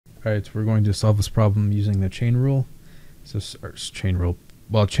Alright, so we're going to solve this problem using the chain rule. So chain rule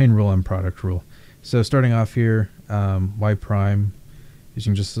and product rule. So starting off here, y prime,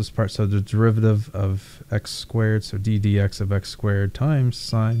 using just this part, so the derivative of x squared, so d dx of x squared times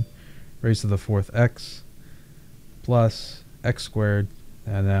sine raised to the fourth x plus x squared,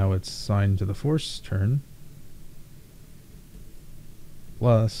 and now it's sine to the fourth term,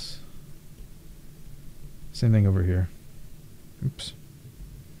 plus, same thing over here. Oops.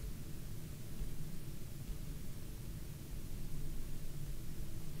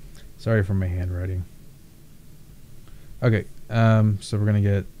 Sorry for my handwriting. Okay, so we're going to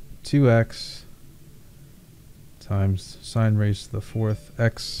get 2x times sine raised to the fourth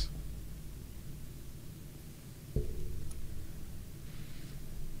x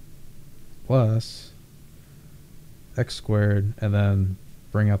plus x squared, and then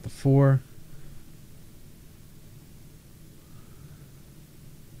bring out the 4.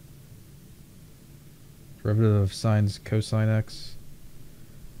 Derivative of sine's cosine x,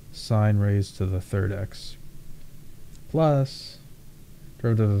 sine raised to the third x, plus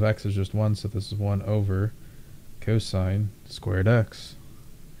derivative of x is just 1, so this is 1 over cosine squared x,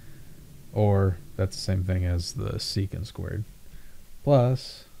 or that's the same thing as the secant squared,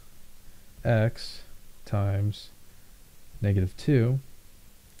 plus x times -2,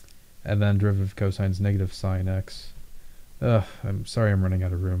 and then derivative of cosine is negative sine x. I'm sorry, I'm running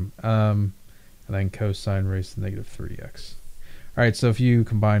out of room. And then cosine raised to -3x. Alright, so if you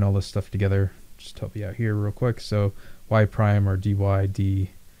combine all this stuff together, just help me out here real quick. So y prime, or dy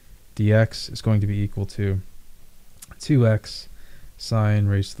dx, is going to be equal to 2x sine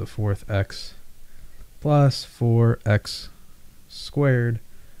raised to the fourth x plus 4x squared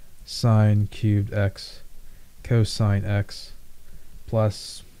sine cubed x cosine x,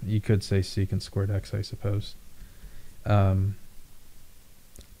 plus, you could say secant squared x, I suppose,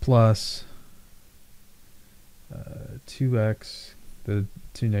 plus 2x, the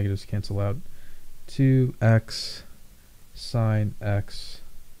two negatives cancel out, 2x sine x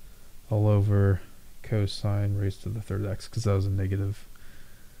all over cosine raised to the third x, because that was a negative.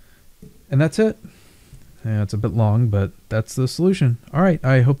 And that's it. Yeah, it's a bit long, but that's the solution. All right,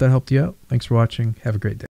 I hope that helped you out. Thanks for watching. Have a great day.